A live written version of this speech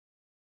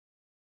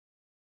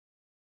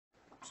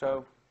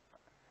So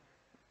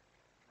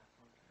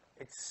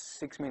it's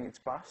 6 minutes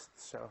past,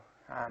 so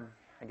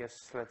I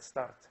guess let's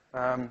start.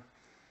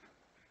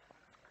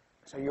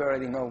 So you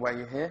already know why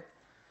you're here.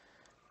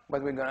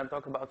 What we're going to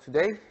talk about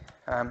today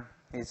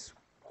is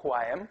who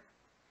I am.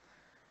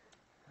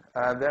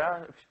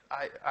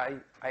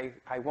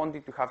 I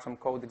wanted to have some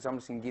code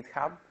examples in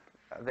GitHub.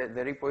 The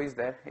repo is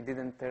there. It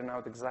didn't turn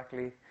out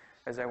exactly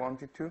as I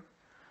wanted to,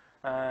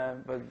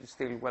 but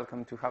still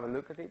welcome to have a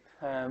look at it.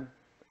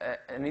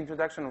 An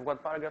introduction of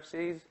what paragraphs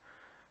is,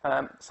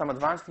 some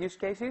advanced use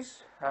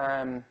cases,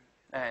 and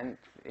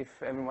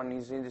if everyone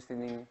is interested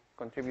in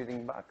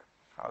contributing back,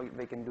 how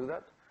they can do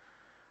that.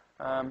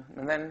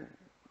 And then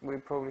we'll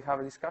probably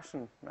have a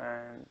discussion,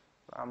 and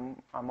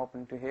I'm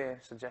open to hear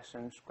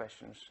suggestions,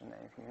 questions, and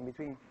anything in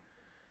between.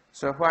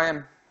 So who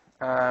I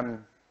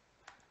am,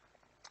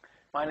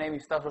 my name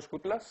is Tasos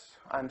Koutlas.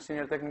 I'm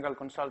Senior Technical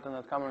Consultant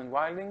at Cameron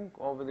Wilding.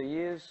 Over the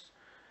years,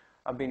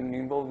 I've been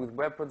involved with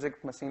web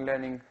project, machine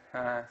learning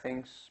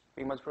things,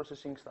 image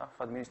processing stuff,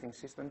 administering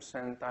systems,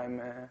 and I'm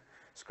a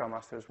Scrum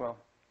Master as well.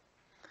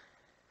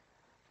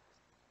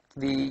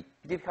 The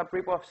GitHub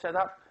repo I've set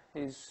up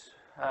is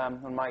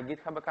on my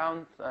GitHub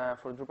account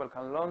for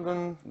Drupalcamp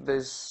London.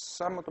 There's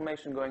some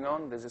automation going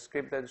on. There's a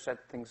script there to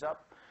set things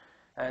up.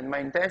 And my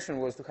intention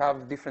was to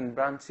have different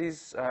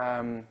branches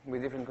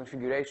with different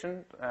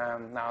configuration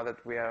now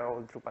that we are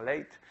all Drupal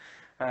 8.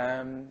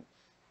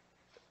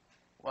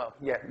 Well,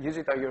 yeah, use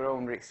it at your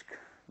own risk,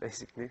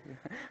 basically.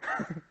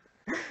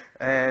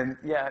 And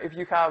yeah, if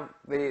you have,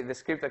 the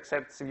script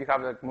accepts, if you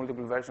have like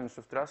multiple versions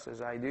of Trust,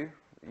 as I do,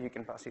 you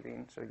can pass it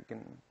in, so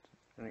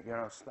you're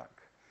not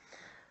stuck.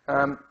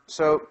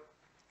 So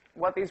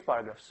what is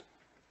paragraphs?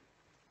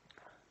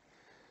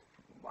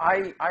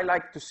 I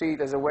like to see it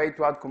as a way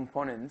to add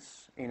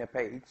components in a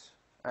page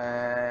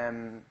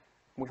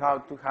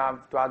without to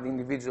have to add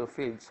individual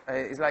fields.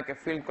 It's like a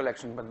field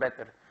collection, but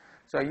better.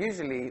 So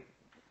usually,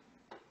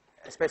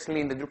 especially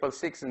in the Drupal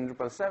 6 and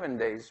Drupal 7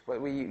 days,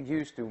 what we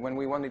used to, when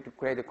we wanted to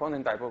create a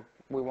content type, or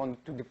we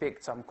wanted to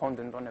depict some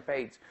content on a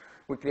page,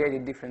 we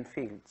created different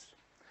fields.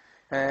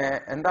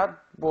 And that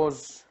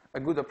was a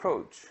good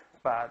approach.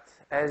 But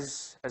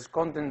as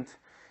content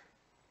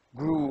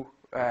grew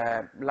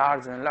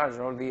larger and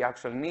larger, all the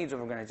actual needs of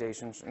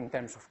organizations in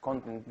terms of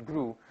content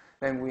grew,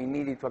 then we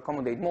needed to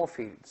accommodate more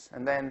fields.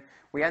 And then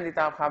we ended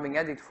up having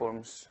edit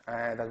forms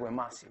that were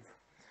massive.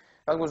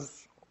 That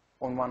was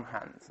on one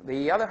hand.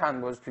 The other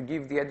hand was to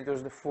give the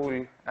editors the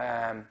full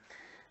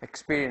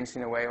experience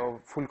in a way,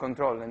 or full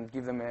control, and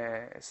give them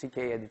a CK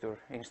editor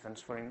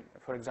instance,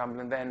 for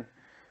example. And then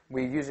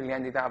we usually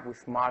ended up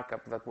with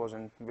markup that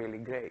wasn't really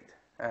great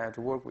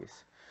to work with.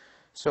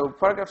 So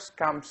paragraphs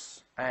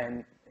comes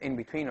and in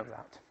between of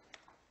that.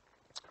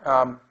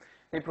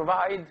 They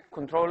provide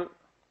control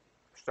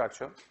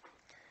structure,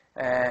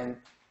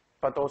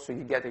 but also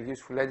you get a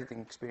useful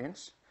editing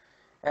experience.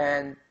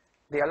 And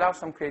they allow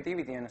some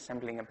creativity in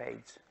assembling a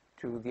page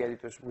to the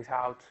editors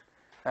without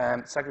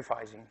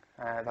sacrificing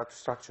that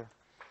structure.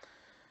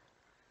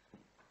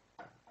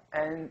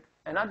 And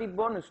an added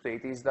bonus to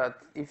it is that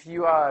if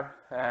you are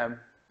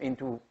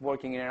into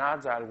working in an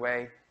agile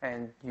way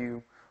and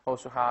you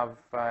also have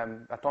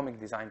atomic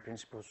design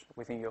principles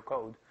within your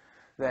code,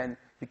 then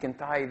you can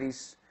tie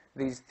these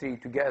three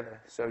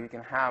together. So you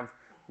can have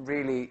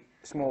really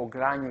small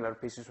granular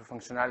pieces of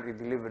functionality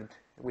delivered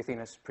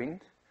within a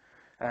sprint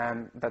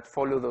that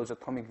follow those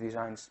atomic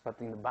designs, but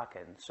in the back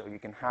end. So you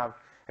can have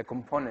a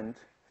component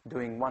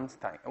doing one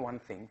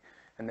thing,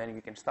 and then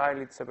you can style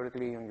it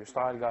separately on your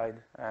style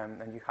guide,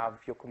 and you have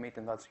your commit,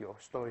 and that's your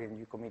story, and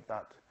you commit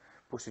that,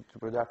 push it to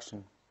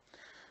production.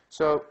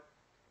 So,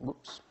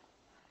 whoops.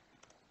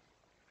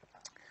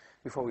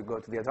 Before we go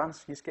to the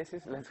advanced use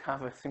cases, let's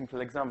have a simple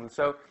example.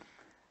 So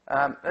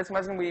let's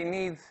imagine we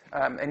need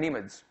an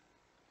image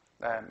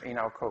in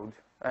our code,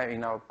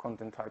 in our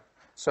content type.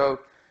 So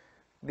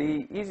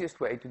the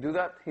easiest way to do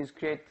that is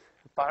create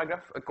a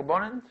paragraph, a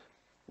component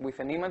with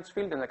an image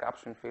field and a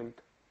caption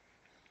field.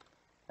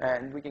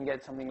 And we can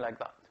get something like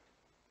that.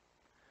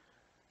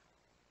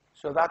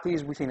 So that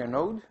is within a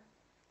node,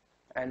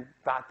 and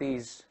that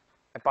is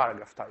a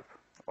paragraph type,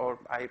 or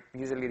I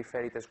usually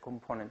refer it as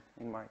component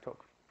in my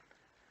talk.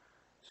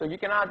 So you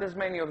can add as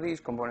many of these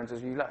components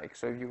as you like.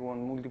 So if you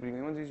want multiple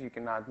images, you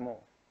can add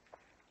more.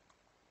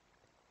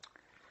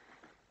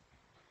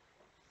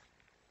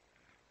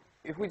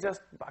 If we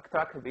just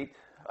backtrack a bit,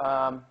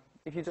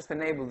 if you just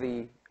enable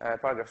the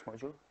paragraphs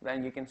module,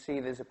 then you can see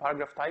there's a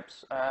paragraph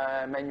types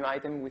menu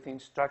item within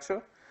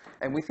structure.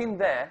 And within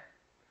there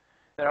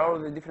are all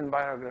the different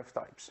paragraph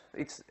types.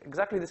 It's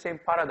exactly the same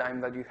paradigm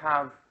that you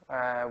have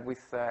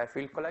with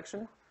field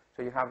collection.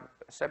 So you have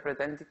a separate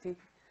entity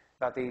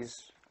that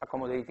is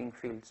accommodating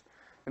fields.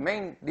 The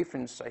main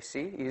difference I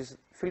see is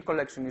field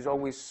collection is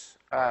always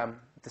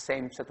the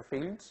same set of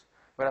fields,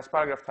 whereas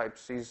paragraph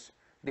types is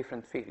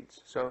different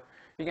fields. So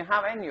you can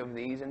have any of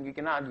these and you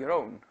can add your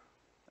own.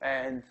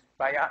 And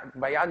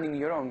by adding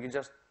your own,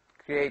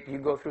 you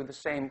go through the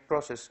same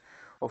process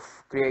of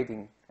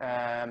creating,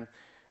 adding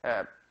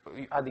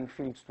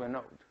fields to a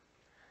node.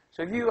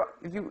 So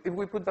if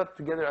we put that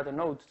together at a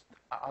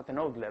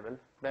node level,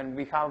 then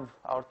we have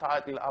our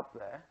title up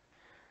there.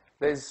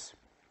 There's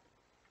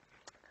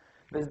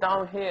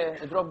down here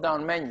a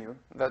drop-down menu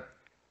that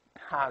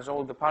has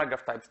all the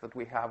paragraph types that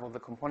we have, all the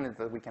components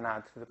that we can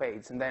add to the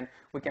page, and then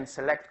we can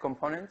select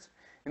components.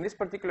 In this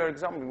particular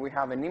example, we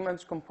have an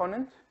image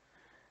component,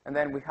 and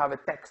then we have a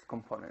text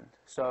component.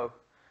 So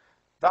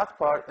that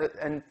part,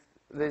 and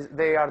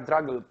they are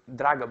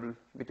draggable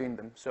between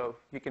them. So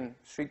you can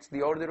switch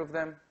the order of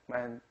them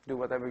and do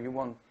whatever you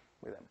want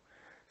with them.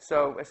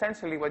 So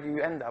essentially what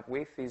you end up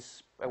with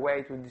is a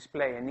way to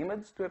display an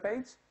image to a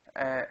page,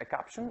 a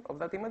caption of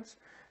that image,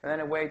 and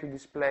then a way to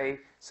display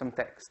some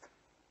text.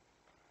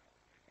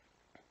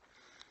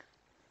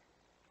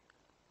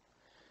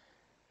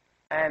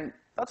 And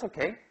that's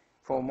okay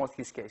for most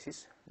use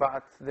cases,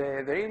 but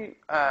the real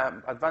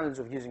advantage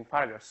of using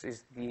paragraphs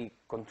is the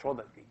control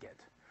that we get.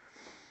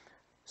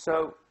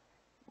 So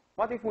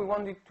what if we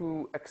wanted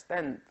to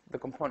extend the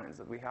components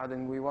that we had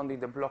and we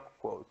wanted a block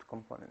quote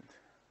component?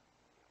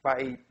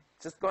 By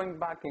just going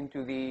back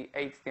into the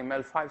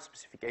HTML5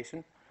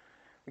 specification,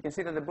 we can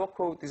see that the block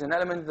quote is an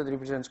element that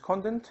represents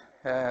content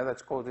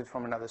that's quoted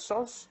from another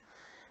source.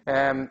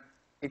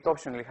 It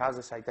optionally has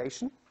a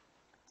citation,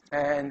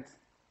 and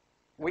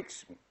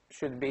which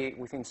should be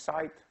within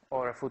cite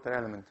or a footer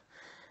element.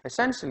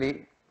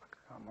 Essentially,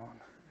 come on,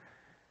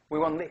 we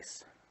want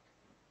this.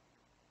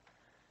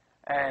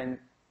 And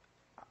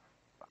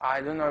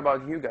I don't know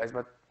about you guys,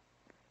 but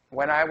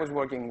when I was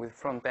working with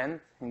front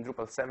end, in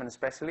Drupal 7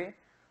 especially,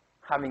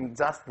 having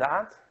just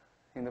that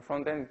in the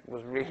front end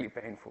was really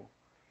painful.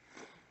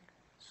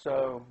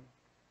 So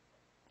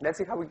let's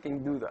see how we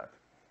can do that.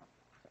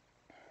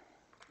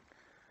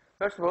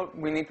 First of all,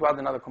 we need to add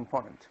another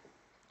component.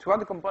 To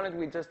add a component,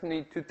 we just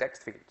need two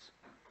text fields.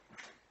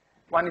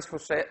 One is for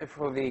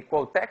the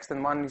quote text,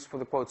 and one is for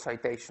the quote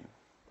citation.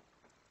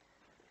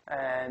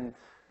 And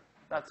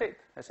that's it,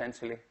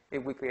 essentially,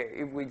 if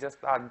we just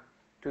add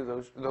to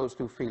those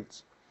two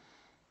fields.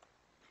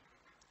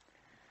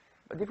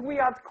 But if we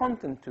add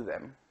content to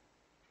them,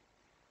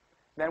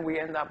 then we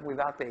end up with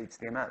that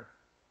HTML.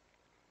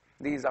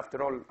 These,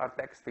 after all, are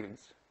text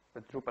fields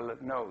that Drupal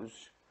knows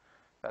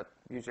that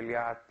usually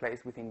are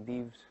placed within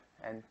divs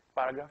and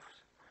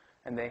paragraphs,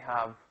 and they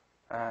have,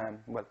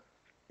 well,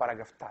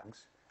 paragraph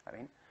tags, I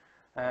mean,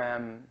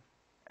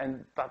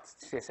 and that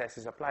CSS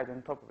is applied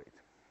on top of it.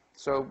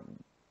 So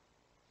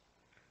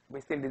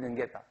we still didn't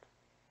get that.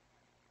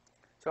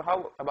 So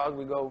how about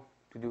we go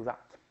to do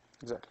that,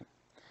 exactly?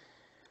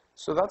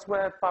 So that's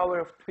where power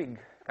of twig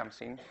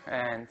comes in,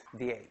 and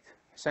D8.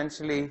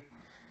 Essentially,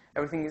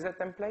 everything is a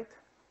template,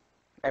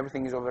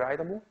 everything is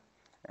overridable,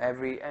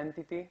 every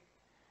entity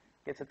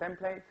gets a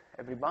template,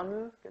 every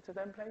bundle gets a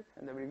template,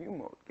 and every view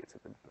mode gets a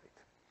template.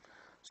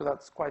 So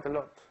that's quite a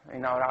lot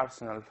in our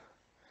arsenal.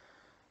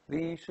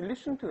 The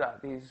solution to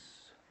that is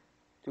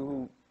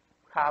to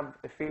have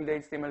a field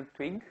HTML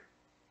twig.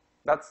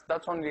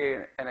 That's only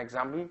an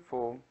example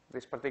for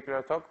this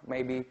particular talk.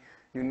 Maybe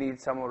you need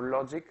some more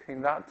logic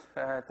in that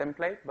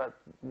template, but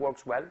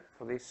works well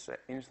for this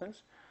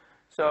instance.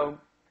 So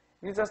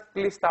you just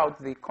list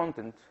out the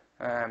content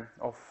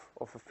of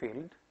a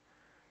field,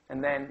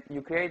 and then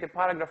you create a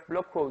paragraph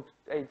block quote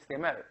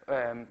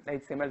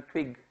HTML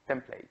twig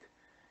template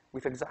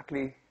with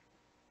exactly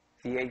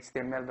the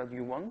HTML that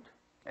you want,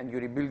 and you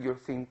rebuild your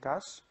theme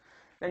cache,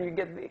 then you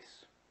get this,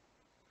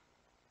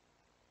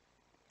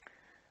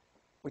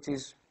 which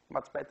is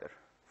much better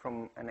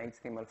from an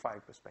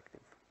HTML5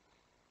 perspective.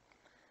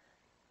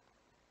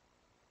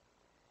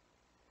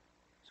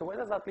 So where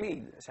does that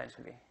lead,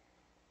 essentially?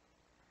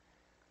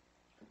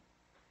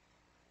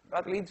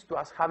 That leads to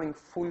us having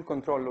full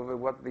control over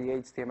what the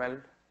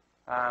HTML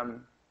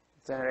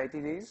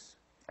generated is,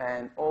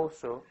 and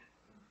also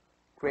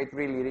create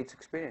really rich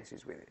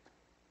experiences with it.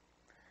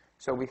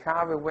 So we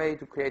have a way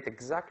to create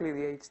exactly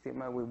the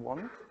HTML we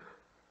want,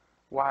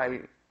 while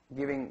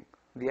giving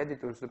the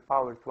editors the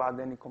power to add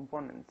any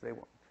component they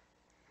want.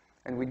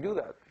 And we do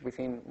that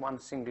within one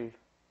single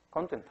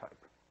content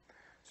type.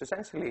 So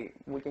essentially,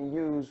 we can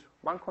use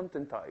one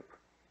content type,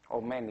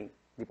 or many,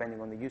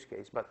 depending on the use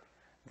case, but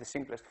the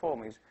simplest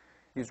form is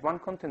use one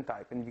content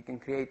type, and you can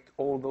create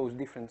all those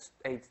different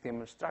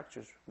HTML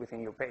structures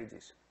within your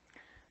pages.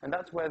 And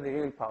that's where the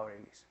real power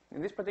is.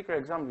 In this particular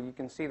example, you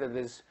can see that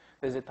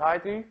there's a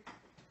title,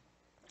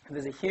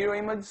 there's a hero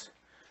image,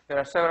 there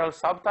are several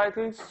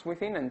subtitles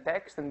within, and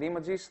text and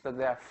images that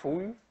they are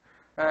full,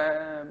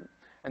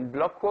 and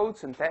block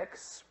quotes and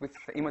text with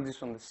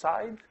images on the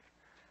side.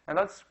 And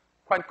that's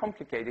quite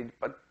complicated,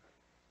 but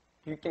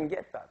you can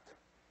get that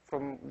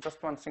from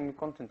just one single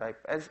content type,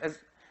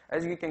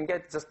 as you can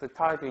get just the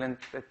title and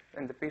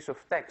the piece of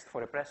text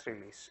for a press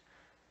release.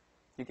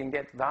 You can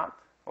get that,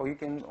 or you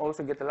can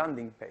also get a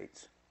landing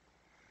page.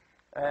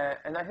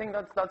 And I think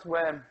that's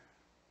where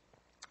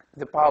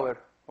the power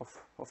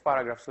of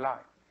paragraphs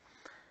lie.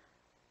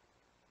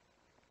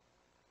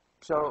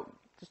 So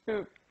just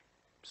to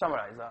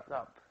summarize that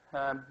up,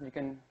 you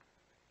can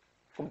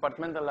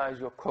compartmentalize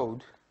your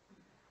code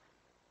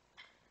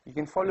You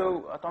can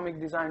follow atomic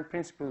design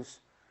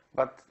principles,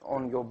 but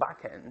on your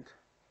back end.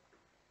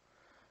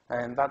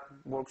 And that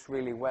works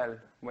really well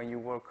when you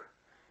work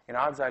in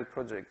agile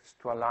projects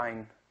to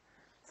align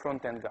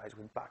front-end guys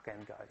with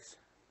back-end guys.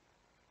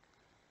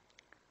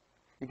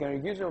 You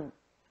can reuse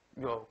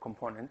your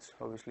components,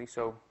 obviously.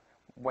 So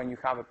when you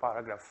have a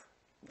paragraph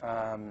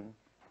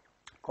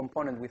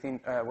component within,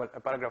 a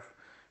paragraph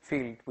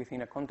field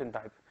within a content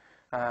type,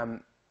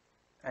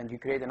 and you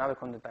create another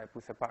content type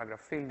with a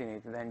paragraph field in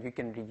it, then you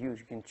can reuse,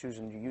 you can choose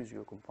and reuse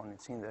your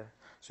components in there.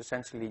 So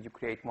essentially, you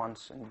create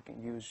once and you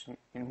can use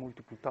in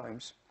multiple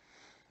times.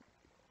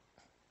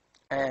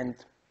 And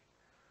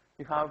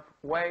you have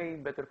way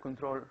better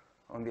control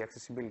on the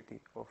accessibility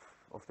of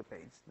the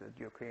page that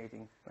you're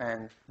creating.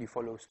 And you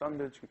follow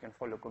standards, you can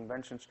follow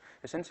conventions.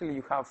 Essentially,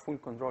 you have full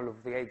control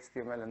of the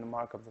HTML and the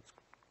markup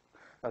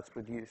that's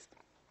produced.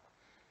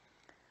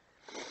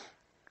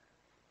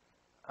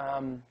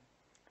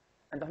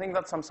 And I think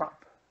that sums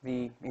up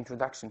the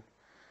introduction.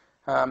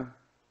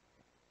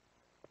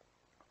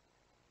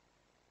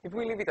 If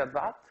we leave it at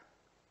that,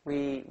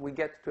 we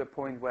get to a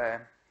point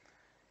where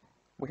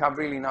we have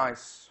really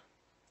nice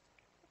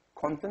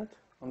content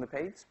on the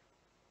page,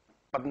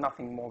 but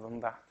nothing more than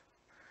that.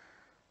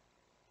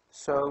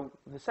 So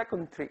the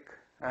second trick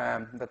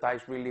that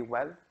ties really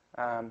well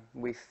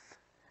with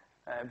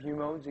view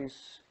modes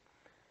is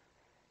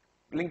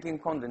linking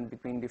content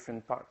between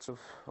different parts of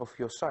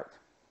your site.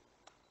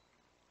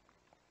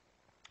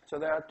 So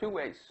there are two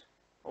ways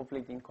of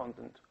linking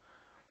content.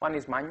 One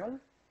is manual,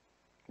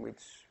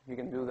 which you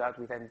can do that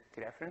with entity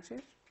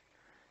references,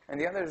 and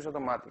the other is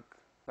automatic,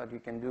 that you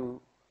can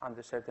do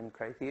under certain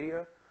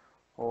criteria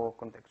or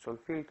contextual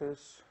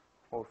filters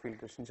or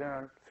filters in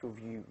general through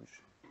views.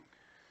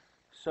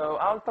 So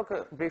I'll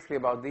talk briefly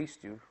about these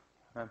two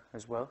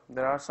as well.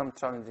 There are some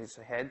challenges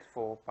ahead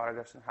for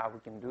paragraphs and how we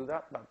can do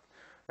that, but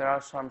there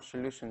are some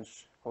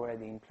solutions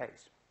already in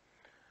place.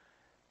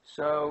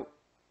 So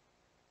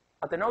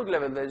at the node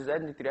level, there's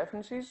entity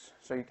references,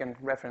 so you can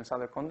reference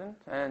other content,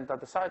 and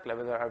at the site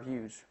level, there are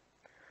views.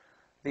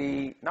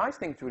 The nice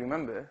thing to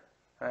remember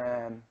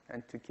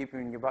and to keep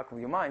in the back of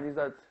your mind is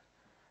that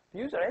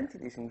views are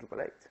entities in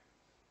Drupal 8.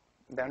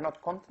 They're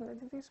not content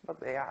entities, but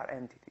they are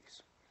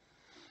entities.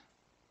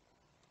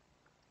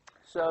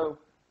 So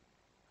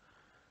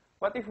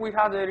what if we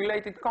had a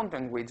related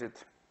content widget,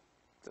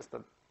 just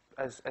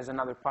as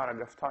another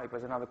paragraph type,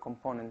 as another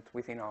component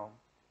within our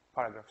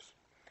paragraphs?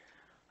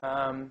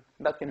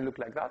 That can look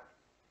like that,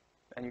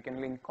 and you can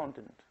link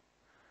content.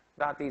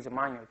 That is a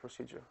manual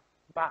procedure.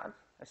 But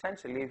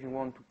essentially, if you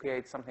want to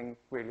create something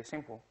really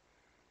simple,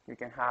 you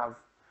can have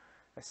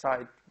a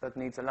site that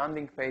needs a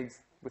landing page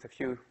with a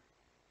few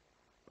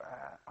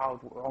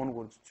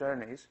onwards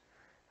journeys,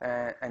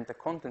 and a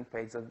content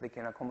page that they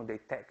can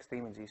accommodate text,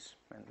 images,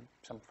 and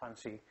some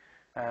fancy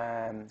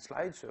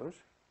slideshows.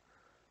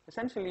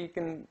 Essentially,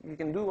 you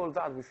can do all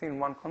that within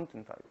one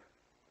content type.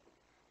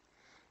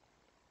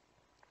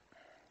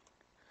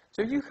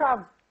 So if you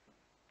have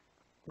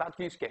that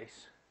use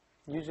case,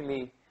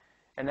 usually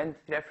an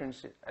entity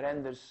reference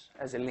renders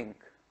as a link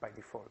by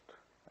default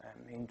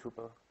in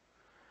Drupal.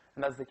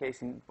 And that's the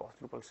case in both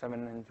Drupal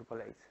 7 and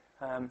Drupal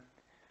 8.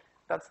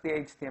 That's the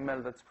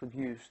HTML that's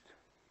produced.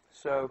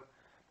 So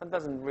that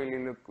doesn't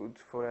really look good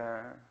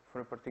for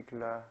a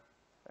particular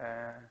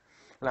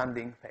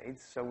landing page,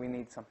 so we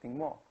need something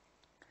more.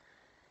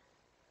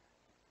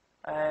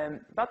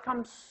 That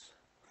comes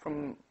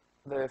from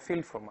the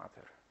field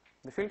formatter.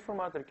 The field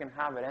formatter can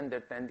have a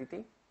rendered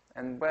entity,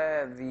 and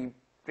where the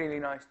really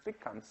nice trick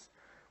comes,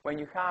 when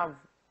you have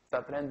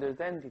that rendered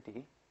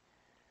entity,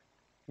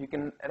 you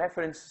can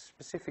reference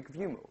specific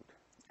view mode.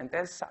 And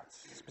as such,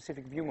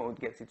 specific view mode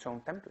gets its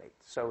own template.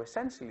 So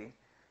essentially,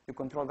 you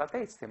control that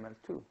HTML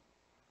too.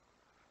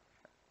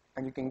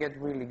 And you can get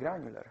really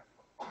granular.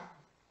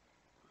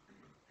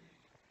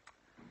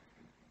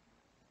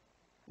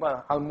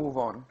 Well, I'll move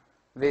on.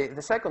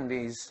 The second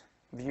is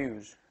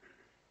views.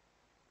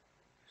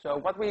 So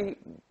what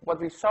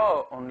we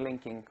saw on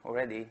linking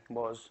already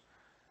was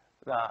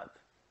that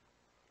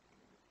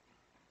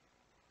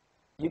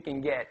you can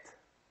get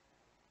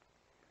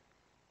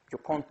your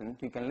content,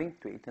 you can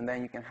link to it, and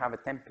then you can have a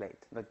template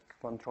that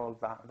controls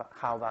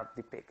how that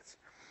depicts.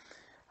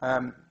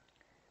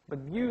 But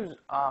views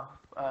are,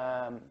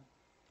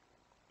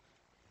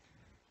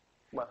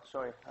 well,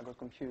 sorry, I got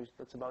confused.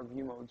 That's about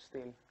view mode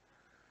still.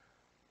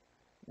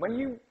 When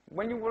you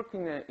work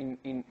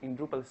in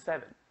Drupal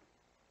 7,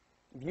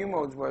 view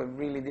modes were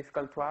really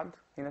difficult to add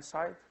in a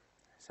site,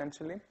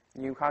 essentially.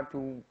 You had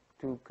to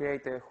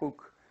create a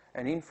hook,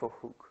 an info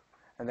hook,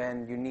 and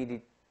then you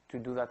needed to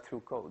do that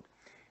through code.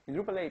 In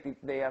Drupal 8,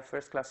 they are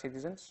first-class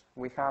citizens.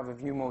 We have a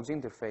view modes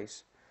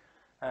interface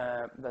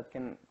that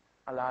can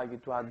allow you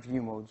to add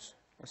view modes.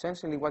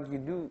 Essentially, what you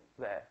do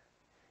there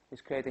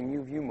is create a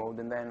new view mode,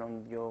 and then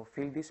on your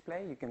field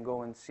display, you can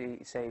go and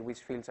say which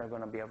fields are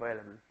going to be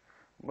available.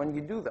 When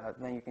you do that,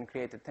 then you can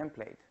create a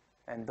template,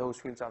 and those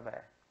fields are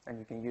there, and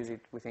you can use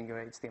it within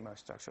your HTML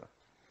structure.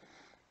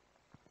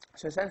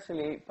 So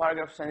essentially,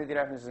 paragraphs, entity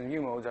references, and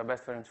view modes are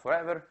best friends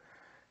forever.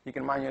 You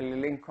can manually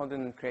link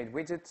content and create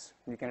widgets.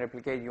 You can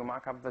replicate your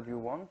markup that you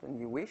want and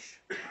you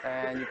wish.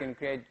 And you can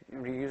create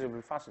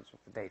reusable facets of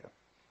the data.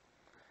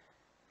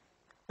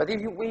 But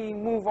if we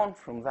move on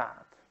from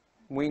that,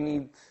 we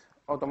need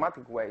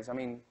automatic ways. I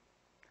mean,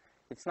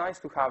 it's nice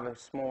to have a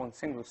small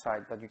single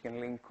site that you can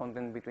link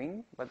content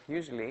between, but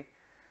usually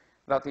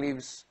that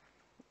leaves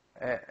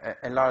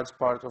a large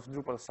part of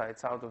Drupal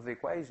sites out of the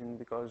equation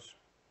because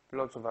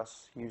lots of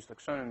us use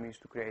taxonomies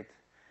to create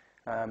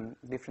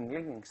different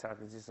linking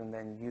strategies and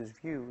then use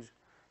views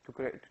to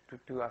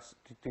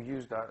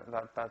use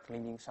that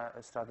linking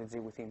strategy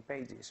within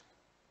pages.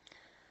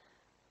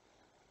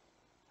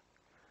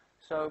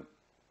 So,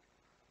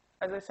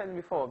 as I said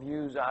before,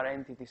 views are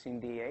entities in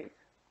D8.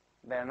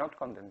 They are not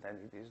content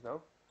entities,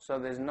 though. So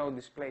there's no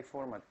display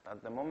format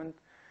at the moment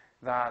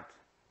that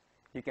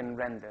you can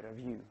render a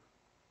view.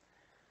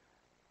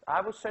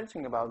 I was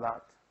searching about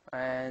that,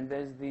 and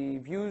there's the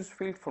views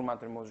field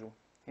formatter module.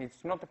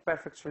 It's not a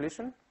perfect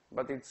solution,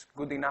 but it's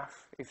good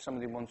enough if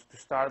somebody wants to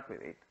start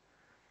with it.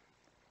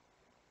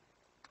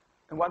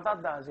 And what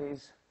that does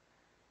is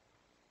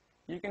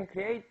you can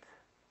create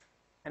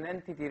an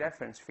entity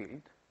reference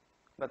field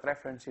that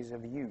references a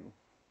view.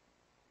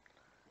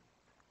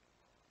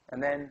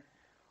 And then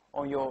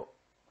on your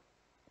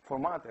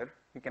formatter,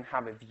 you can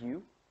have a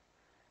view.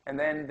 And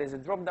then there's a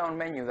drop-down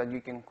menu that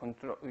you can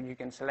control. You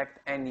can select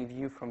any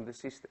view from the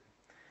system.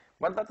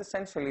 What that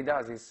essentially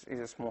does is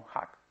a small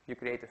hack. You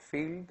create a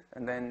field,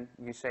 and then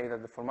you say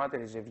that the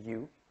formatter is a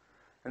view.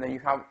 And then you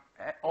have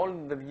all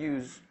the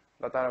views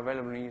that are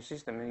available in your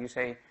system, and you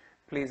say,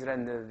 please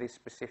render this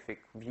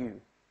specific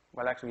view.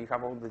 Well, actually, you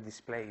have all the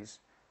displays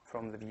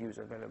from the views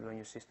available in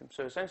your system.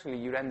 So essentially,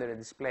 you render a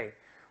display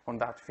on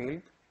that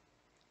field.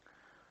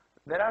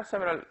 There are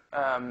several.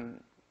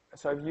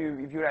 So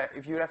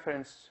if you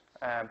reference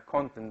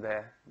content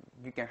there,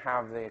 you can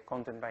have the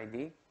content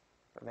ID,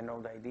 the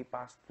node ID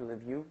passed to the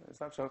view and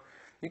stuff. So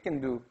you can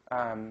do.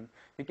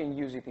 You can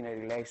use it in a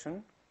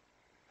relation.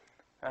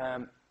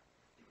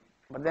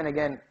 But then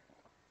again,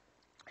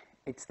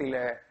 it's still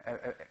a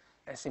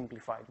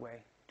simplified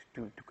way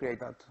to create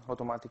that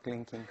automatic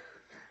linking.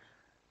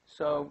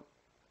 So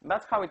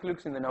that's how it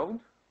looks in the node.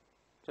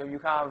 So you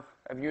have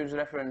a views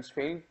reference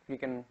field. You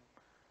can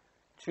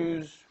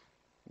choose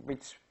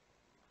which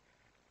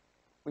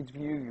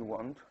view you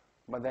want,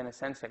 but then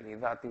essentially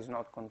that is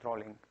not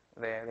controlling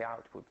the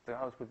output. The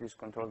output is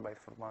controlled by the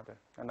formatter,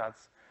 and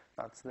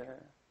that's the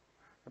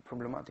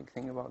problematic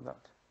thing about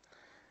that.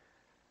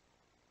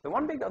 The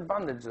one big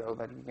advantage, though,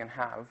 that you can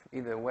have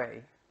either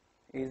way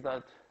is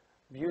that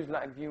views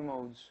like view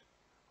modes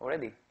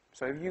already.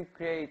 So if you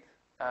create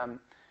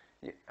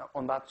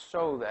on that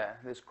show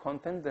there's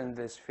content and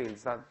there's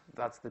fields.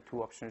 That's the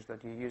two options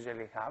that you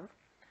usually have.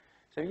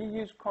 So if you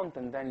use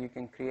content, then you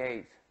can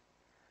create,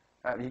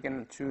 you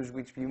can choose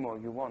which view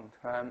mode you want.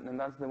 And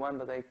that's the one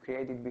that I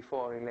created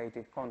before,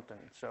 related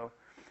content. So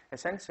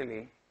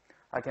essentially,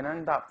 I can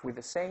end up with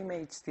the same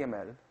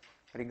HTML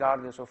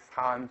regardless of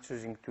how I'm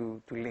choosing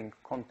to link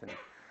content.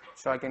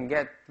 So I can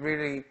get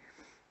really,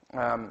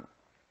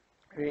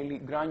 really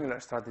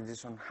granular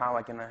strategies on how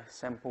I can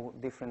sample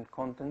different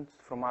content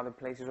from other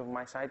places of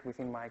my site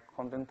within my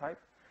content type.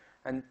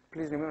 And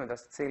please remember,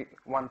 that's still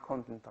one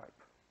content type.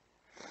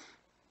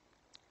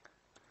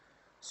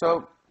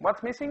 So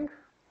what's missing?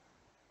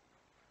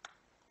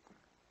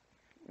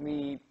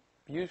 The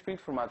views field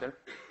formatter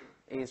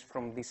is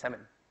from D7,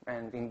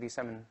 and in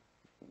D7,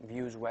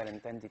 views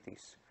weren't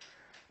entities.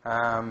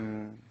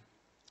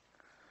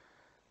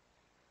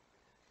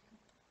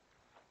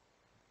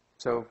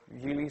 So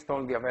you list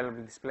all the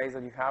available displays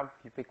that you have,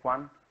 you pick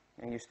one,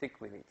 and you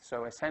stick with it.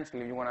 So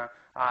essentially, you want to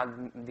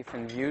add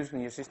different views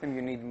in your system,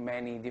 you need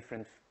many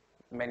different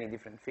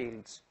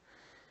fields.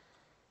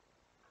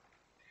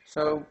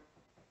 So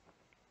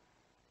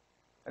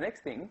the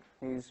next thing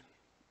is,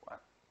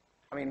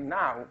 I mean,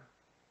 now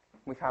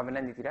we have an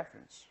entity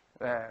reference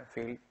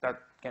field that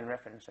can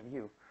reference a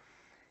view.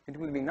 It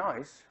would be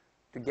nice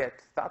to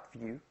get that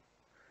view,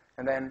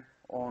 and then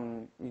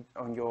on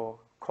your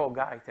cog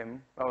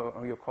item, or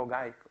on your cog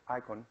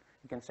icon,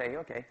 you can say,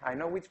 okay, I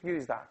know which view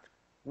is that.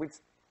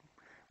 Which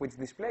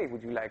display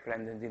would you like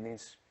rendered in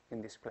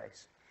this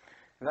place?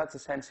 And that's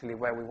essentially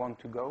where we want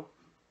to go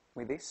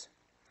with this.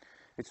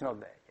 It's not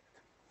there yet.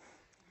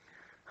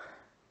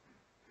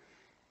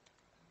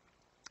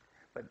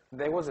 But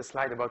there was a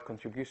slide about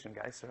contribution,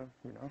 guys, so,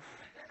 you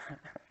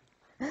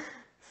know.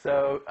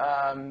 So,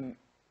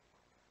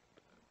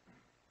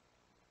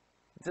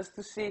 just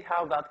to see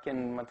how that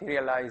can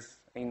materialize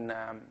in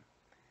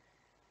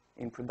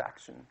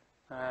production,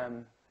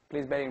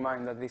 please bear in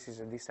mind that this is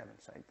a D7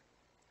 site.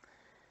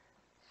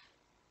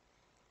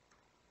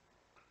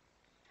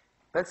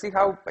 Let's see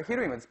how a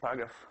hero image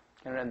paragraph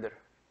can render.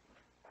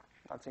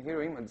 That's a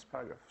hero image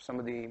paragraph.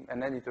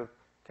 An editor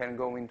can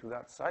go into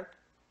that site,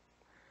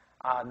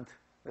 add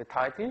the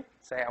title,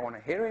 say I want a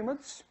hero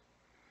image,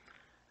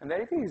 and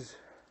there it is.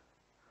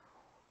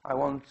 I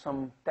want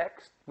some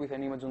text with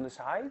an image on the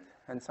side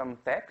and some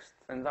text,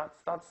 and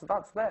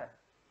that's there.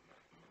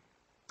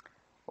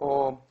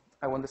 Or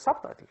I want the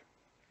subtitle.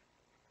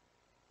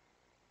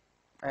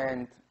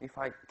 And if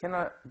I can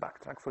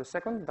backtrack for a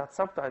second, that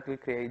subtitle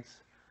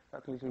creates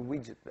that little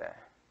widget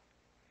there.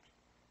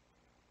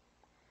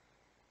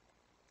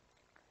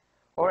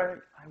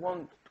 Or I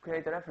want to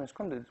create a reference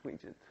content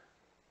widget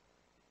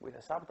with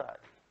a subtitle,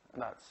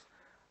 and that's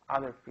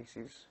other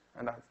pieces,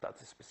 and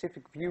that's a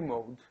specific view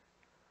mode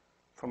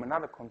from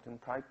another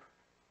content type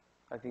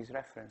that is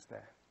referenced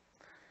there.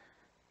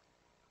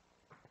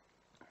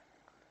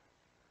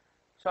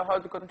 So how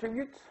to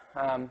contribute?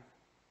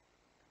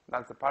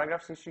 That's the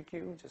paragraphs issue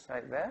queue, just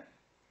right there,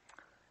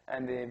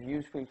 and the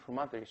views field from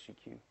other issue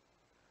queue.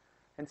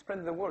 And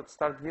spread the word,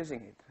 start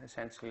using it,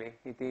 essentially.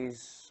 It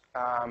is,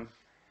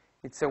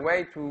 it's a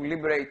way to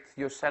liberate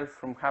yourself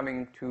from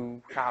having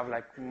to have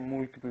like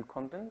multiple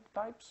content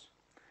types,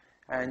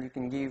 and you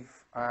can give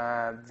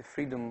the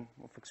freedom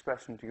of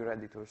expression to your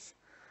editors.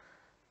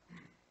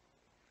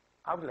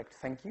 I would like to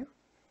thank you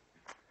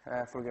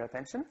for your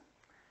attention.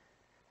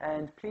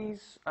 And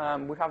please,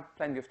 we have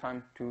plenty of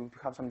time to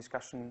have some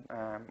discussion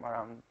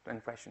around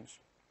any questions.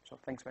 So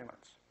thanks very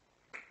much.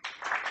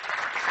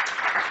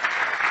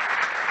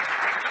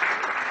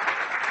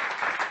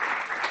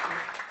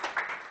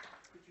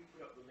 Could you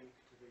put up the link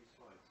to these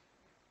slides?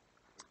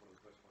 One of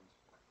the first ones.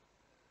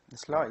 The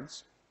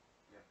slides?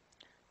 Yeah.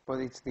 But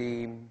it's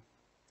the...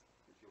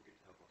 It's your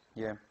GitHub or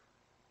something. Yeah.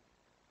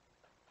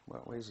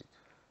 Well, where is it?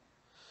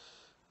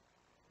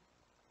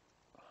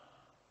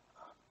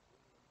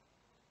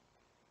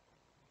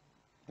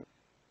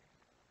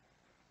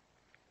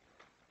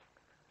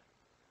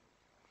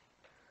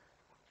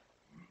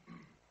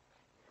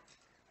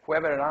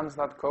 Whoever runs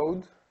that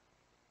code,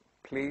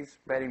 please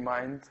bear in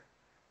mind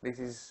this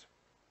is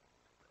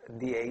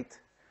D8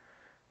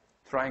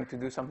 trying to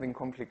do something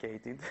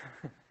complicated.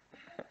 Which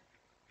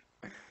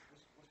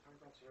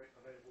paragraphs are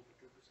available for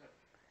Drupal 7?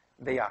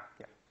 They are,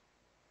 yeah.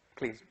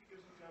 Please. Could you give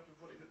us an example of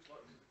what it looks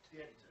like to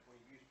the editor when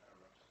you use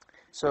paragraphs?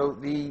 So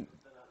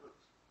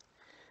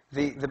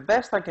the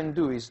best I can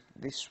do is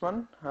this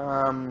one.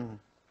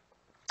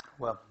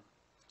 Well,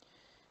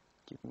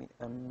 give me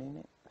a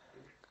minute.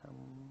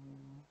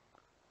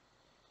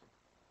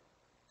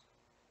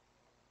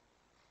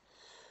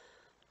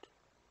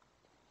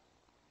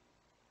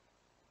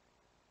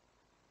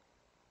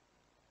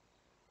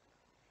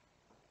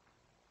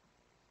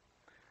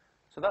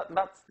 So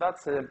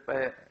that's the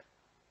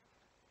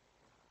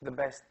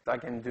best I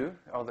can do,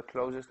 or the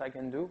closest I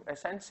can do.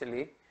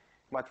 Essentially,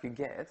 what you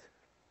get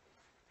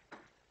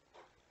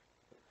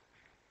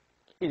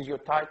is your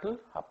title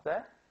up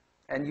there,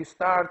 and you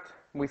start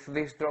with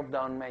this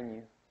drop-down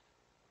menu.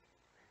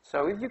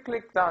 So if you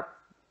click that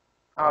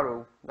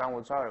arrow,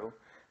 downwards arrow,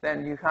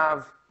 then you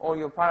have all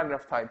your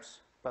paragraph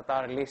types that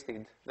are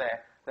listed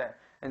there.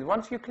 And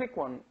once you click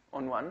on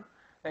one,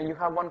 then you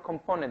have one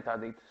component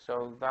added.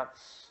 So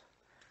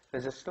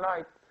there's a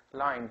slight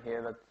line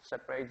here that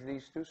separates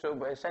these two. So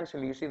but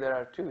essentially, you see there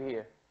are two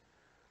here.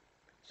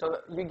 So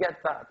you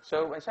get that.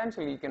 So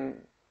essentially, you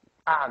can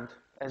add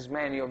as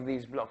many of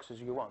these blocks as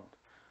you want.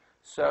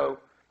 So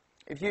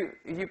if you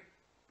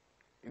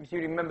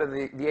remember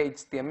the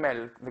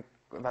HTML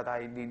that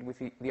I did with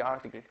the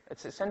article,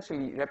 it's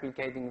essentially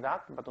replicating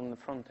that, but on the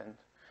front end.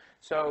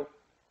 So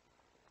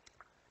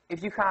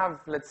if you have,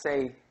 let's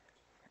say,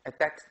 a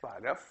text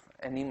paragraph,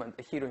 an image,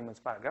 a hero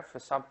image paragraph, a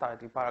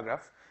subtitle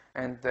paragraph,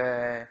 and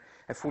a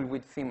full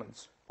width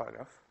image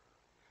paragraph,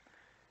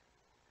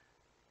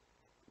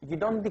 you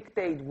don't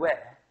dictate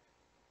where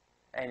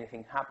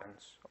anything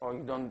happens, or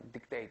you don't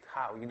dictate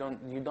how.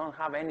 You don't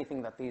have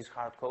anything that is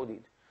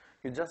hard-coded.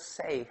 You just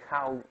say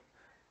how,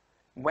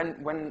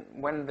 when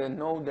the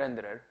node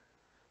renderer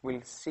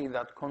will see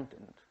that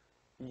content,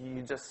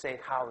 you just say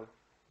how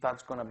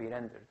that's going to be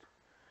rendered.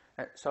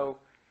 So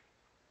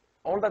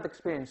all that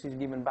experience is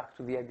given back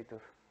to the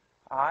editor.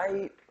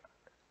 I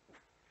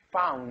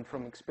found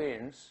from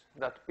experience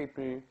that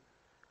people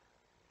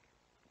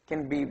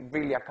can be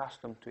really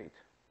accustomed to it.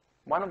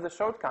 One of the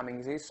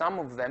shortcomings is some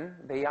of them,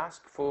 they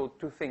ask for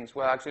two things.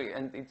 Well, actually,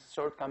 and it's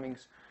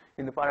shortcomings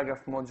in the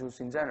paragraph modules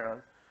in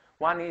general.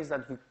 One is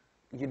that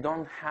you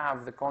don't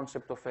have the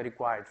concept of a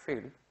required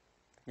field.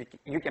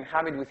 You can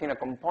have it within a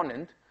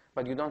component,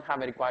 but you don't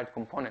have a required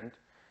component.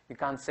 You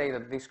can't say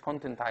that this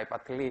content type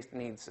at least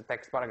needs a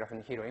text paragraph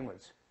and hero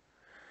image.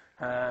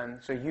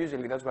 So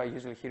usually, that's why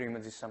usually hero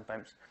images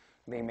sometimes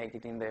they make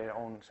it in their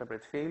own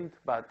separate field,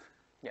 but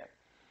yeah.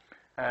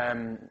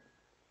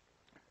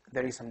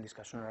 There is some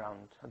discussion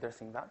around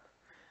addressing that.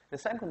 The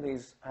second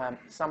is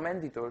some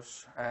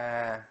editors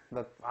that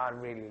are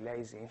really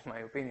lazy, in my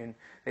opinion.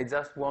 They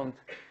just want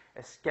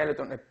a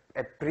skeleton,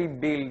 a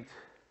pre-built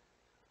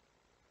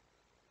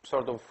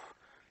sort of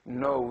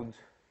node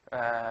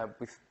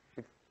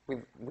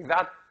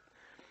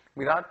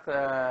without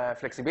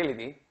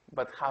flexibility,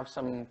 but have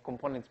some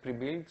components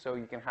pre-built, so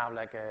you can have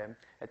like a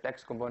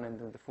text component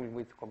and a full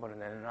width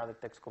component and another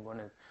text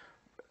component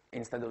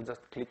instead of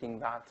just clicking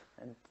that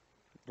and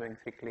doing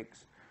 3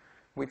 clicks,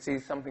 which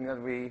is something that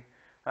we,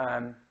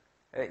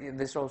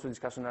 there's also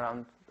discussion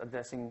around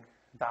addressing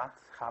that,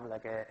 have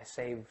like a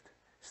saved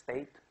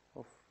state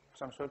of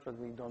some sort that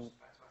we don't,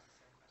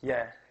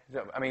 yeah,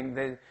 So, I mean,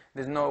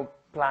 there's no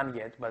plan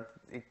yet, but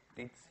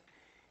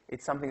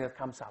it's something that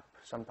comes up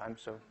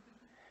sometimes. So,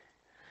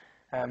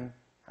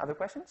 other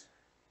questions?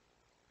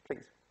 Please.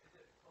 Is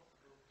it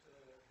possible to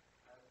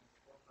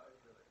swap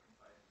over the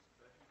components?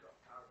 So if you've got a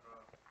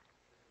paragraph,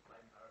 just a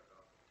plain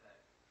paragraph of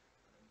text,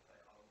 and then say,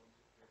 oh, I want it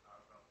to be a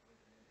paragraph with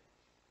an image,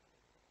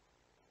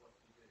 what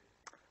do you do?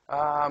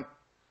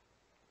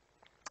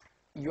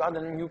 You add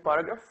a new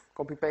paragraph,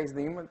 copy paste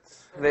the image,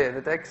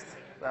 the text,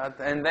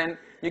 and then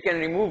you can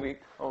remove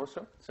it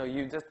also. So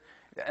you just,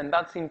 and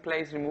that's in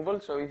place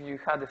removal. So if you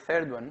had a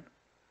third one,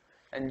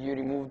 and you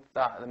removed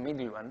the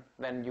middle one,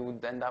 then you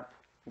would end up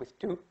with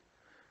two.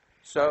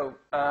 So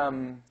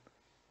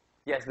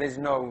yes, there's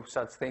no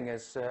such thing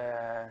as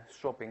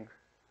swapping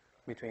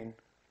between.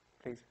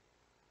 Please.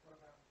 What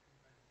about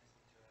converting this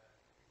into an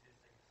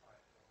existing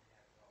site where we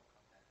have a lot of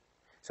content?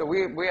 So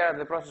we are in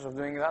the process of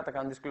doing that. I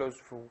can't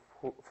disclose for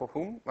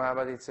whom,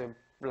 but it's a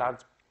large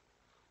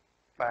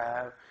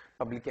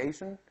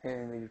publication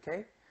in the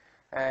UK,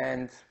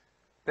 and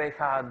they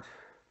had.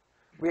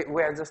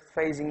 We are just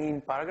phasing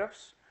in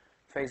paragraphs,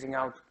 phasing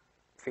out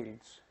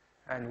fields,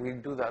 and we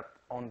do that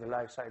on the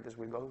live site as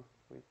we go.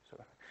 So.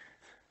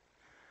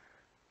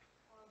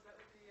 How is that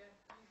with the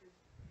users?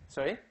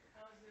 Sorry?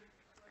 How is it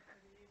working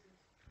with the users?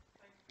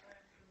 Like,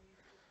 from the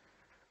users?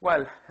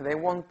 Well, they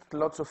want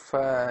lots of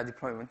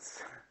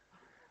deployments,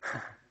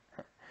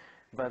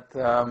 but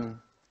I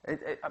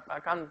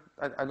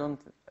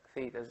don't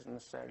see it as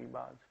necessarily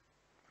bad.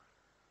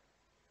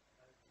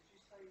 Did you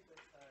say that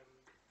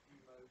view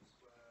modes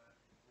were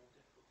more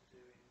difficult to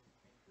do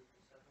in Drupal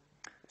 7?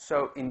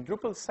 So in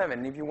Drupal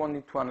 7, if you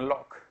wanted to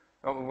unlock,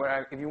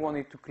 or if you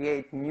wanted to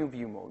create new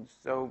view modes,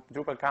 so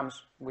Drupal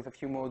comes with a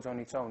few modes on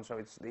its own. So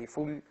it's the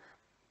full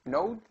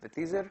node, the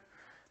teaser,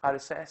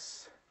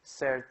 RSS,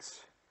 search,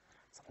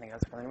 something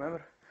else I can't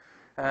remember.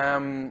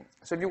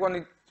 So if you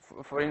wanted,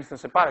 for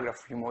instance, a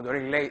paragraph view mode or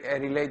a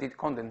related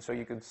content, so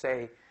you could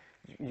say,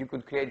 you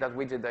could create that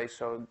widget I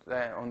showed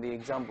on the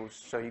examples.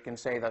 So you can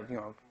say that,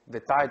 the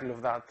title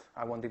of that,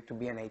 I want it to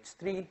be an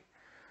H3.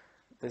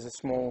 There's a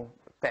small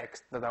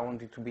text that I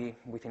want it to be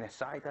within a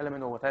site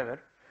element or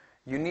whatever.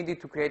 You needed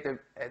to create a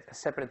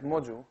separate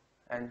module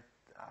and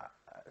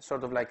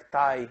sort of like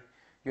tie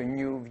your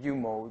new view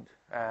mode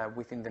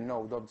within the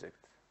node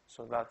object.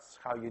 So that's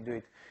how you do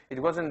it.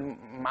 It wasn't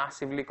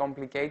massively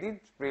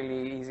complicated,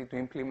 really easy to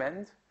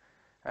implement.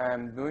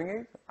 Doing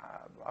it,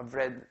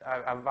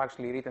 I've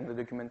actually written the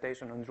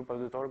documentation on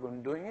Drupal.org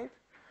on doing it.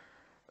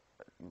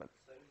 But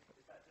So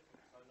is that different?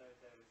 Because I know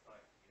there was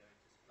like,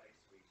 display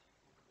suite,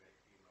 you can create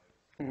view modes,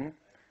 mm-hmm.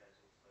 and there's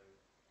also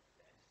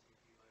the entity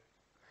view mode.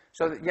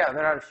 So yeah,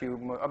 there are a few,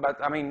 but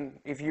I mean,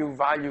 if you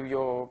value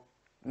your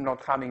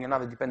not having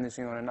another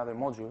dependency on another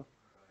module,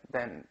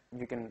 then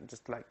you can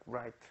just like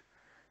write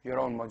your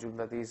own module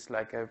that is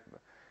like a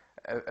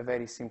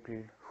very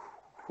simple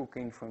hook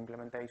info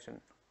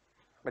implementation.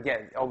 But yeah,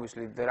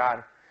 obviously there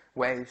are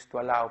ways to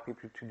allow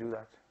people to do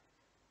that.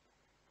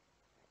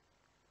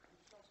 Can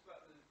you talk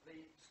about the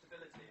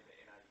stability of it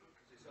in Azure?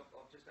 Because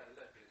I've just had a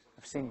look, and it's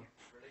I've seen you.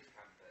 release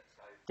candidate.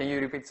 So Can you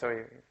repeat?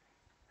 Sorry. sorry.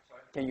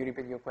 Can you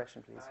repeat your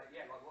question, please?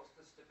 Yeah, like what's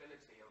the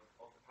stability of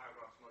the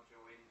paragraphs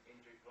module in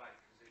Drupal 8?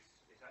 Because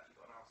it's actually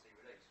got an RC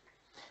release, which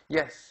is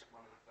Yes.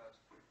 one of the first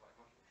Drupal 8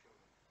 modules,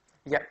 surely.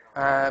 Yeah.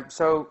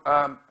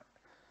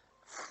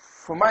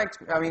 For my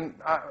experience, I mean,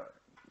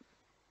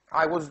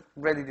 I was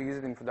ready to use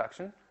it in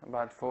production,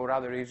 but for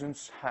other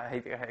reasons,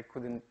 I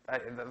couldn't.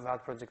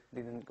 That project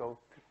didn't go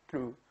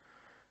through.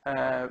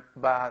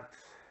 But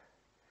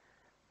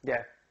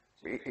yeah,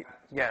 yeah. So use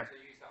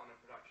that on a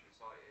production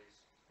site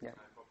is Yeah.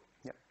 no problem.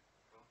 Yeah.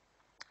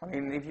 I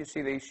mean, if you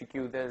see the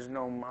ECQ, there's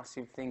no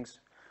massive things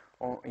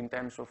in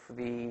terms of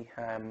the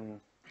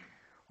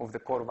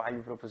core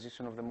value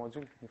proposition of the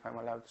module, if I'm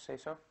allowed to say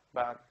so.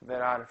 But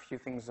there are a few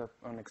things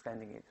on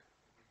extending it.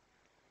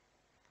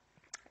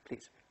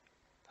 Please.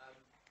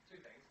 Two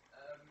things.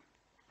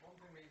 One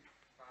thing we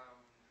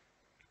found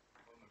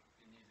when we've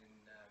been using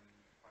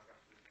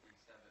paragraphs with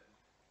D7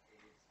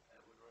 is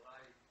we rely,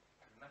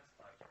 the meta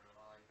tags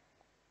rely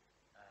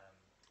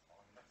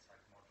on the meta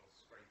tags module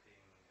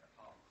scraping a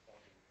part of the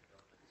body to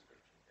build the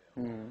description field.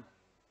 Mm.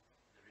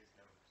 And there is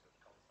no sort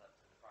of concept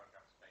in the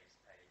paragraph space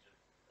page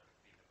of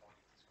being a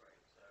body to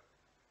scrape. So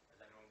has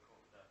anyone come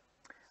up with a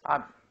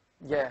solution?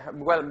 Yeah,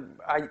 well,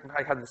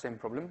 I had the same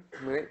problem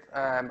with it.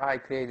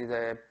 I created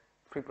a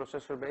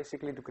preprocessor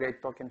basically to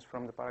create tokens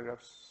from the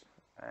paragraphs,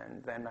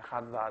 and then I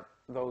had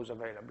those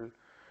available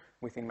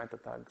within meta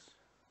tags,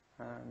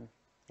 and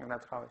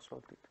that's how I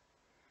solved it.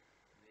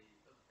 And the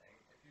other thing,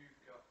 if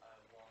you've got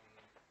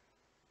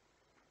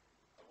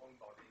one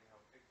body, a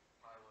big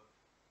pile of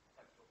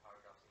textual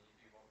paragraphs, and you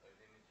do want those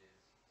images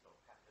sort of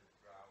peppered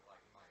throughout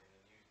like you might in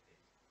a news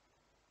piece,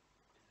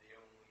 is the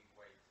only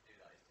way to do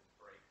that is to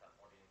break that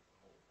body into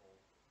multiple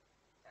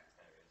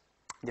text areas?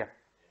 Yeah.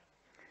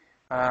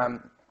 Yeah.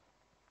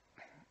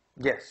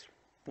 Yes.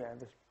 Yeah.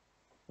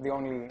 The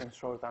only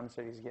short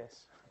answer is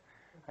yes.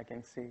 I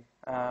can see.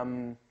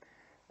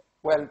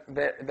 Well,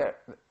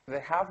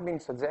 they have been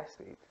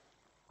suggested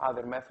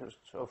other methods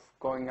of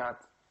going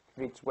at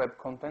rich web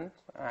content,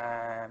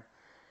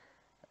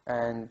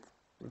 and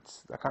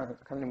I can't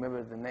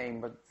remember the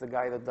name, but the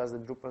guy that does the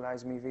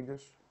Drupalize Me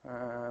videos,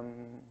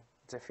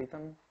 Jeff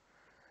Eaton.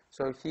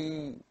 So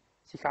he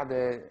had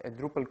a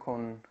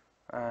DrupalCon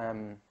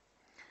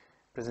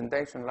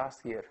presentation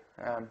last year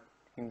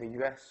in the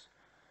US,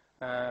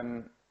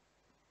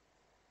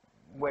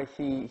 where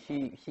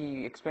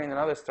he explained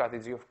another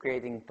strategy of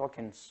creating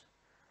tokens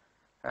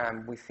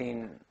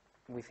within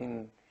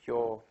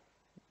your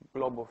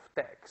blob of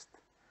text,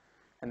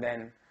 and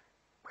then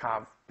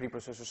have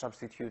preprocessor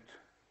substitute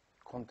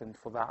content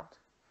for that.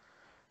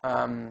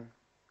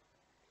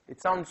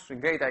 It sounds a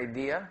great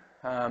idea,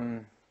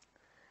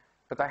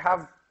 but I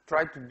have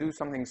tried to do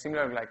something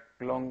similar like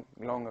long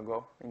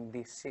ago in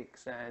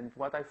D6, and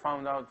what I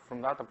found out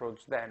from that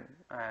approach then,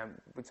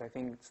 which I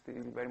think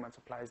still very much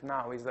applies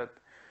now, is that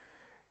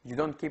you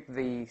don't keep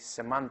the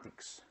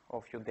semantics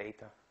of your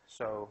data.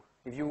 So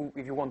if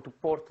you want to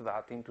port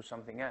that into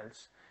something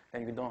else,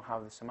 then you don't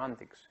have the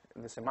semantic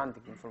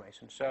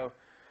information. So,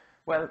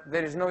 well,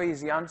 there is no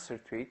easy answer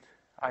to it.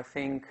 I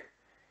think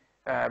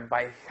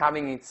by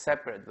having it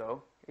separate,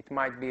 though, it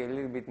might be a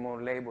little bit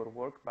more labor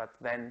work, but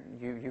then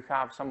you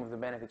have some of the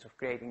benefits of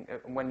creating,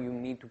 when you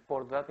need to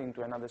port that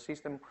into another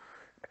system,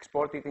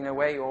 export it in a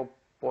way or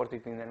port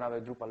it in another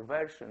Drupal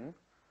version,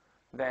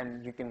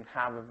 then you can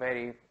have a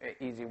very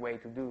easy way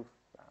to do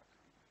that.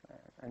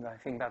 And I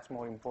think that's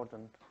more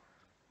important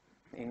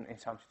in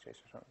some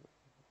situations.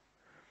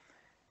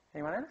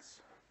 Anyone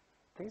else?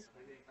 Please?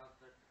 Have you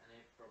encountered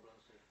any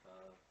problems with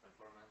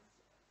performance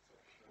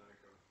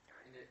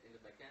in the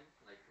backend,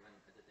 like when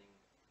editing?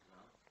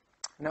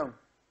 No.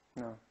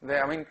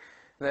 I mean,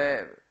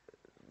 the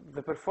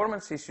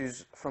performance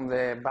issues from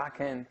the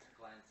back end.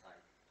 Client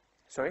side.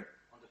 Sorry?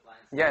 On the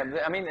client side.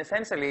 Yeah, I mean,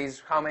 essentially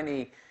is how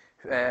many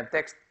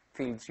text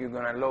fields you're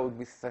going to load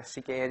with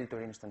CK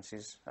editor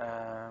instances.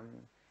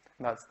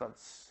 That's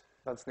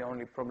the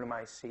only problem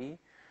I see.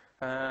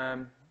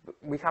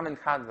 We haven't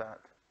had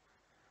that.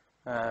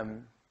 Yeah,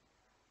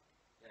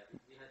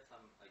 we had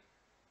some like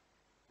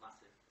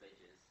massive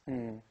pages.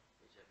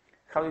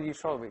 How did you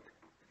solve it?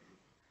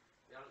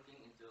 We are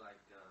looking into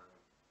like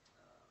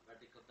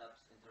vertical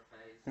tabs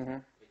interface,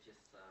 which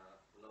is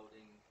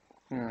loading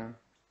forms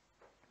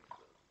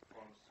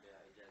via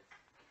Ajax.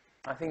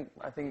 I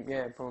think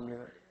yeah, probably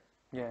that.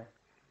 Yeah,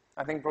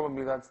 I think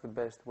probably that's the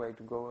best way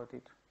to go at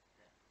it.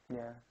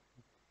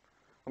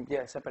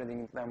 Yeah,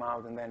 separating them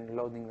out and then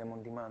loading them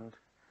on demand.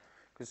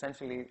 Because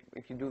essentially,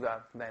 if you do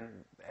that,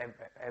 then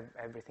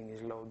everything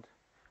is loaded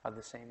at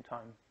the same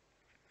time.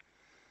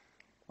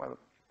 Well,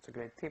 it's a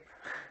great tip.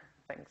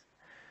 Thanks.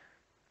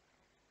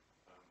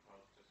 I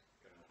was just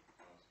going to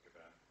ask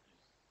about,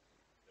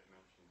 you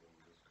mentioned on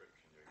the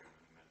description you're going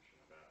to mention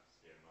about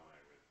CMI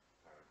with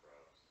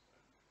paragraphs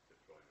and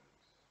deployments.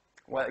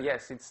 Well,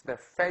 yes, it's the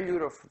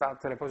failure of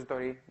that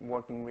repository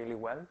working really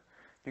well.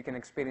 You can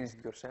experience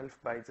it yourself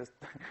by just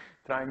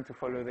trying to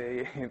follow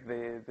the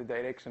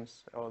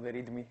directions or the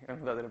README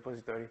of that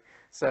repository.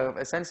 So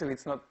essentially,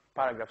 it's not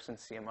paragraphs and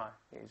CMI.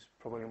 It's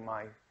probably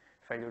my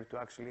failure to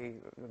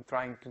actually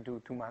trying to do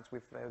too much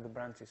with the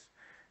branches,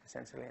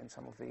 essentially, and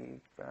some of the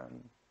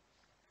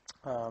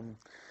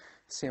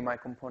CMI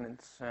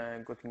components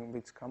getting a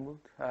bit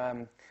scrambled.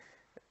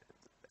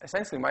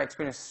 Essentially, my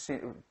experience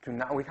to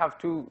now, we have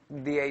 2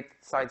 D8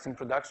 sites in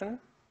production,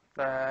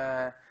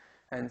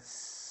 and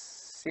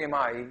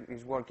CMI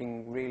is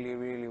working really,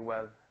 really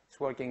well. It's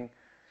working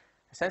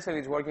the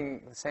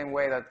same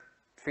way that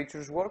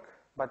features work,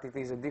 but it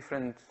is a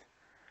different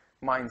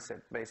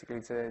mindset, basically.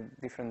 It's a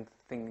different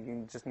thing.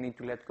 You just need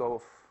to let go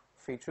of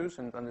features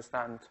and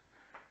understand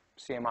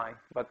CMI,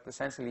 but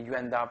essentially you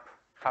end up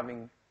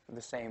having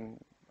the same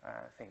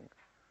thing.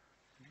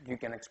 You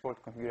can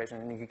export configuration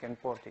and you can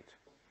port it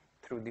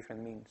through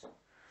different means.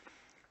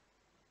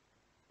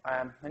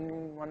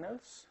 Anyone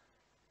else?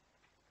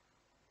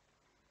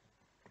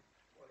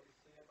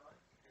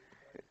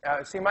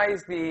 CMI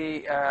is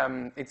the,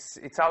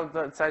 it's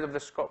outside of the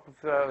scope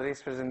of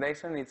this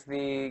presentation. It's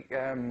the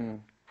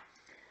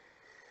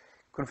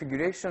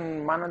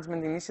configuration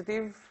management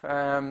initiative.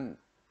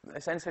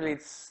 Essentially,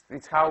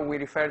 it's how we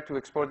refer to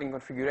exporting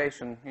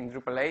configuration in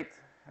Drupal 8.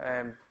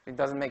 It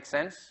doesn't make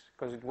sense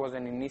because it was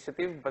an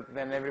initiative, but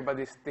then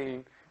everybody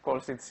still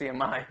calls it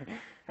CMI.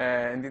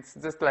 And it's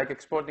just like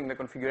exporting the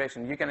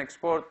configuration. You can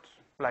export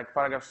like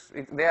paragraphs.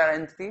 They are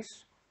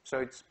entities, so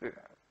it's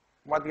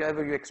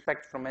whatever you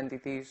expect from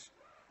entities,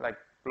 like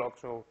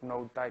blocks or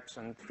node types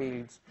and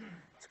fields.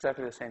 It's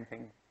exactly the same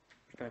thing.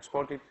 You can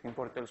export it,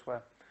 import it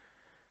elsewhere.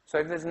 So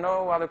if there's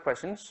no other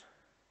questions,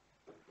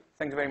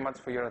 thanks very much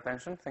for your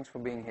attention. Thanks for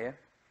being here.